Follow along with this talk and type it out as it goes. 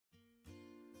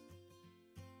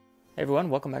Hey everyone,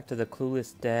 welcome back to the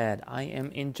Clueless Dad. I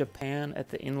am in Japan at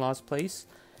the in-laws place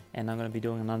and I'm going to be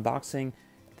doing an unboxing.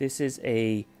 This is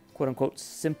a quote-unquote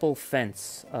simple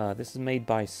fence. This is made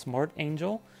by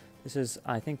SmartAngel. This is,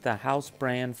 I think, the house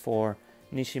brand for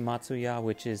Nishimatsuya,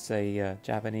 which is a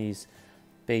Japanese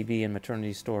baby and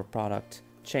maternity store product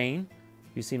chain.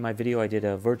 You've seen my video. I did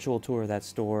a virtual tour of that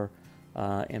store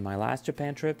in my last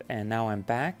Japan trip, and now I'm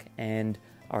back and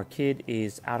our kid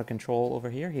is out of control over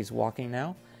here. He's walking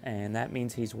now, and that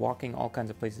means he's walking all kinds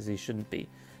of places he shouldn't be.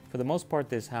 For the most part,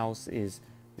 this house is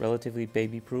relatively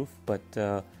baby-proof, but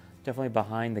definitely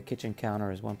behind the kitchen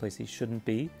counter is one place he shouldn't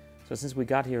be. So since we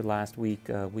got here last week,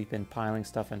 we've been piling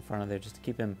stuff in front of there just to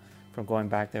keep him from going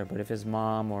back there. But if his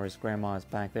mom or his grandma is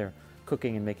back there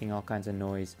cooking and making all kinds of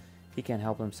noise, he can't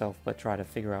help himself but try to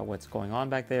figure out what's going on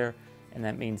back there. And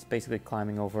that means basically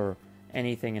climbing over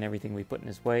anything and everything we put in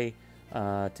his way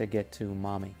to get to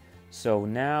mommy. So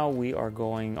now we are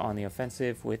going on the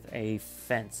offensive with a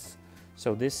fence.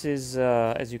 So this is,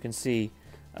 as you can see,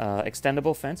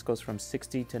 extendable fence, goes from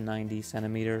 60 to 90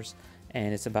 centimeters,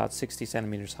 and it's about 60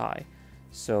 centimeters high.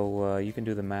 So you can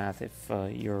do the math if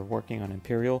you're working on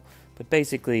imperial, but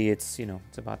basically it's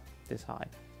about this high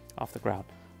off the ground.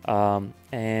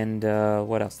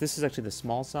 What else? This is actually the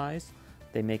small size.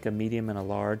 They make a medium and a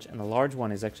large, and the large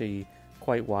one is actually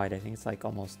quite wide. I think it's like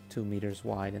almost 2 meters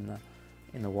wide in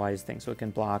the widest thing, so it can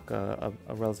block a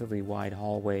relatively wide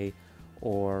hallway,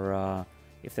 or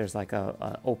if there's like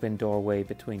an open doorway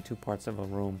between two parts of a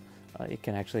room, it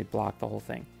can actually block the whole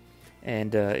thing.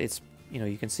 And it's,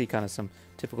 you can see kind of some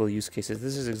typical use cases.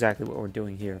 This is exactly what we're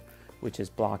doing here, which is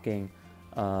blocking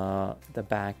the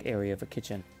back area of a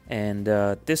kitchen. And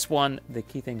this one, the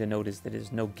key thing to note is that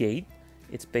there's no gate.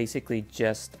 It's basically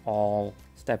just all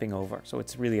stepping over. So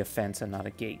it's really a fence and not a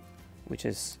gate, which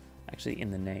is actually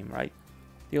in the name, right?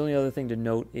 The only other thing to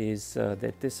note is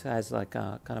that this has like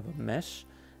a kind of a mesh,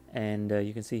 and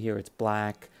you can see here it's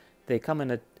black. They come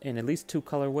in at least two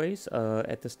colorways.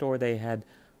 At the store they had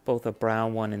both a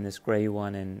brown one and this gray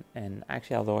one, and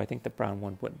actually, although I think the brown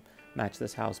one would match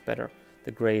this house better,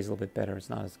 the gray is a little bit better. It's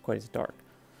not quite as dark.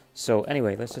 So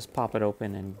anyway, let's just pop it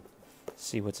open and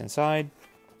see what's inside.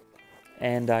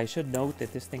 And I should note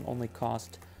that this thing only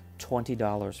cost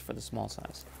 $20 for the small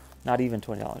size. Not even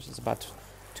 $20. It's about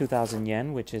 2,000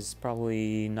 yen, which is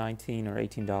probably $19 or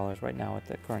 $18 right now at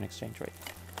the current exchange rate.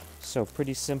 So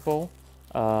pretty simple.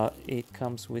 It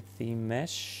comes with the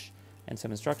mesh and some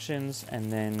instructions,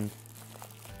 and then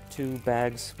 2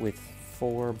 bags with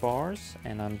 4 bars.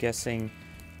 And I'm guessing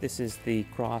this is the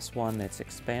cross one that's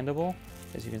expandable,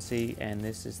 as you can see, and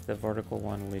this is the vertical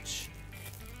one, which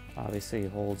obviously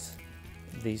holds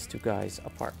these two guys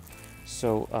apart.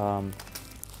 So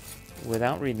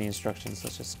without reading the instructions,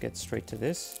 let's just get straight to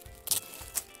this.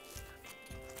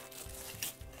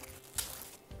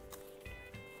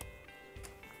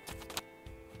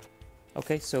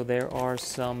 Okay, so there are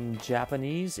some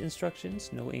Japanese instructions,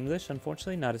 no English,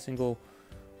 unfortunately, not a single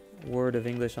word of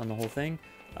English on the whole thing,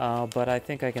 but I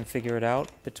think I can figure it out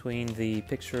between the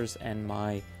pictures and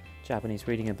my Japanese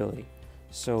reading ability.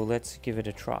 So let's give it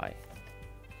a try.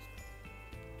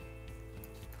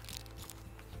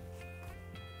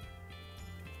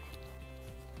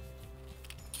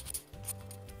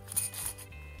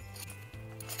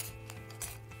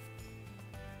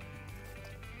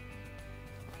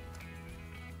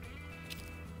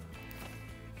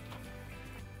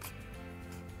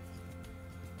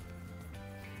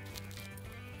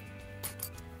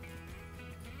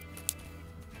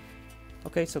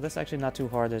 Okay, so that's actually not too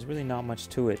hard. There's really not much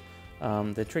to it.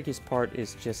 The trickiest part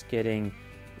is just getting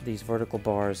these vertical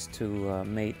bars to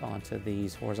mate onto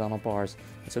these horizontal bars.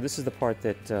 And so this is the part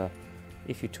that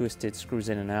if you twist it, screws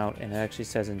in and out, and it actually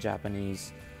says in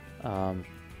Japanese, I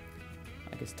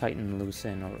guess tighten,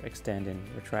 loosen, or extend and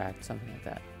retract, something like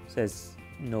that. It says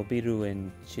nobiru and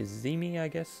chizimi, I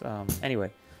guess.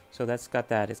 Anyway, so that's got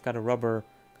that. It's got a rubber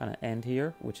kind of end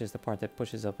here, which is the part that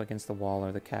pushes up against the wall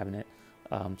or the cabinet.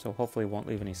 So hopefully it won't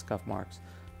leave any scuff marks.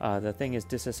 The thing is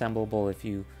disassemblable if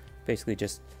you basically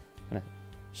just kind of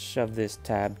shove this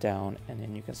tab down and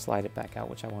then you can slide it back out,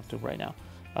 which I won't do right now.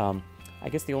 I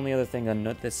guess the only other thing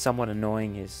that's somewhat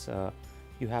annoying is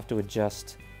you have to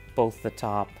adjust both the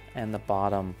top and the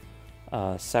bottom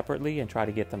separately and try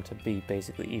to get them to be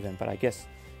basically even. But I guess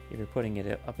if you're putting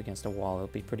it up against a wall, it'll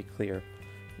be pretty clear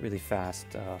really fast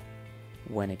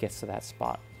when it gets to that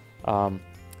spot.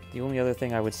 The only other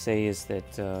thing I would say is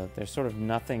that there's sort of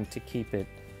nothing to keep it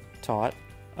taut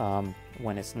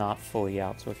when it's not fully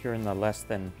out. So if you're in the less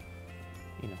than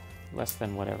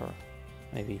whatever,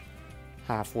 maybe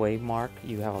halfway mark,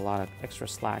 you have a lot of extra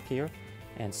slack here.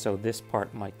 and so this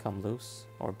part might come loose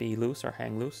or be loose or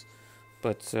hang loose,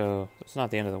 but it's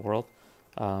not the end of the world.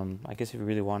 I guess if you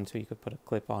really wanted to, you could put a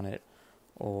clip on it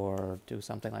or do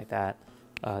something like that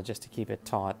just to keep it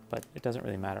taut, but it doesn't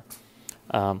really matter.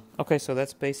 Okay, so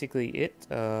that's basically it.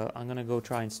 I'm gonna go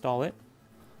try and install it.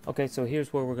 Okay, so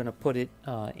here's where we're gonna put it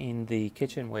in the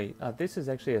kitchen. Wait, this is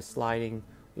actually a sliding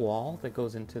wall that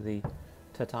goes into the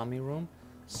tatami room.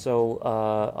 So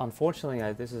unfortunately,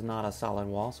 this is not a solid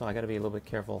wall, so I got to be a little bit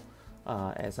careful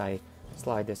as I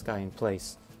slide this guy in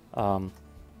place,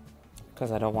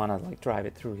 because I don't want to like drive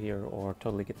it through here or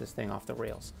totally get this thing off the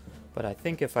rails. But I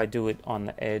think if I do it on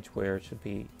the edge where it should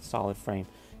be solid frame,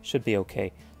 it should be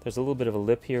okay. There's a little bit of a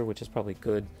lip here, which is probably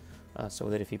good, so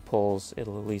that if he pulls,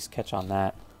 it'll at least catch on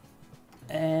that.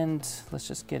 And let's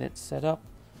just get it set up.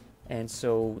 And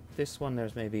so this one,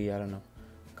 there's maybe, I don't know,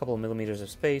 a couple of millimeters of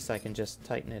space. I can just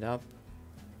tighten it up.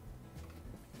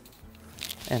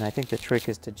 And I think the trick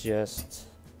is to just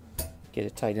get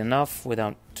it tight enough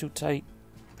without too tight.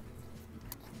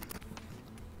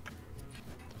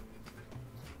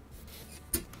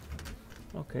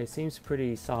 Okay, seems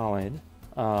pretty solid.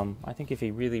 I think if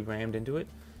he really rammed into it,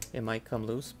 it might come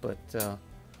loose, but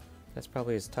that's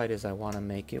probably as tight as I want to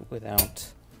make it without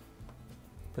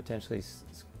potentially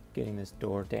getting this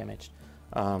door damaged.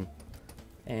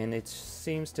 And it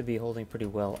seems to be holding pretty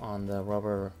well on the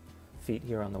rubber feet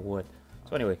here on the wood.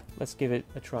 So anyway, let's give it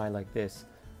a try like this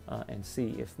and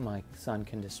see if my son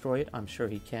can destroy it. I'm sure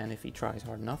he can if he tries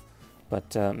hard enough,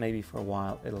 but maybe for a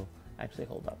while it'll actually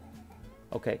hold up.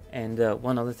 Okay, and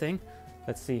one other thing,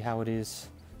 let's see how it is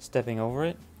stepping over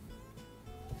it.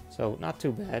 So not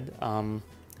too bad.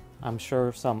 I'm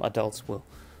sure some adults will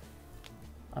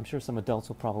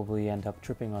probably end up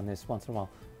tripping on this once in a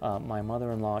while. My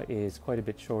mother-in-law is quite a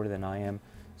bit shorter than I am,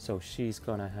 so she's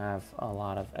gonna have a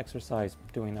lot of exercise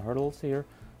doing the hurdles here,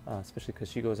 especially because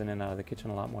she goes in and out of the kitchen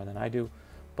a lot more than I do.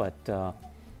 But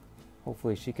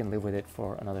hopefully she can live with it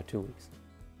for another 2 weeks.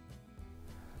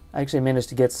 I actually managed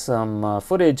to get some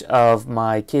footage of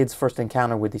my kids' first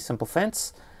encounter with the simple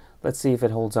fence. Let's see if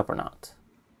it holds up or not.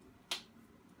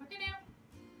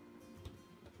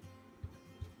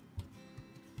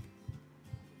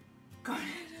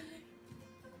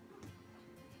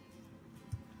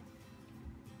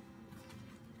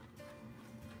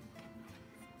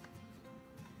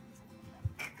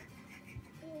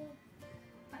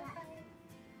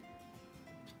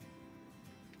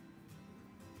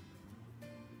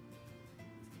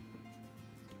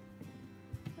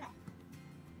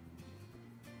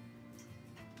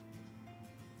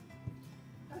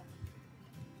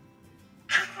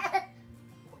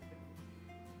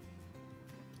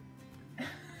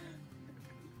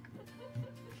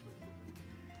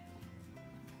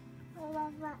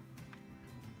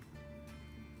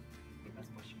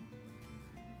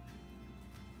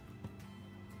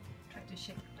 Try to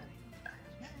shake the belly.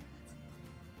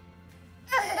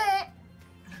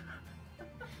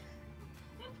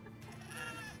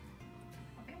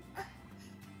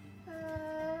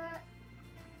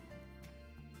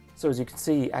 So as you can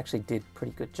see, he actually did a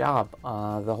pretty good job.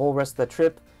 The whole rest of the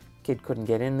trip, kid couldn't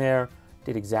get in there,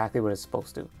 did exactly what it's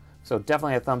supposed to. So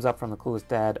definitely a thumbs up from the Clueless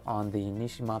Dad on the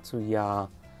Nishimatsuya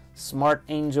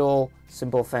SmartAngel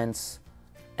Simple Fence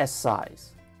S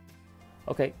size.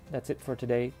 Okay, that's it for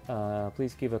today.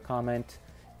 Please give a comment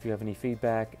if you have any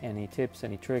feedback, any tips,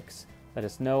 any tricks. Let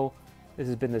us know. This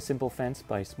has been the Simple Fence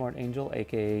by SmartAngel,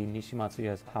 aka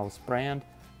Nishimatsuya's house brand.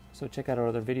 So check out our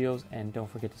other videos and don't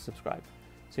forget to subscribe.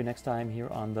 See you next time here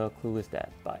on the Clueless Dad.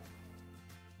 Bye.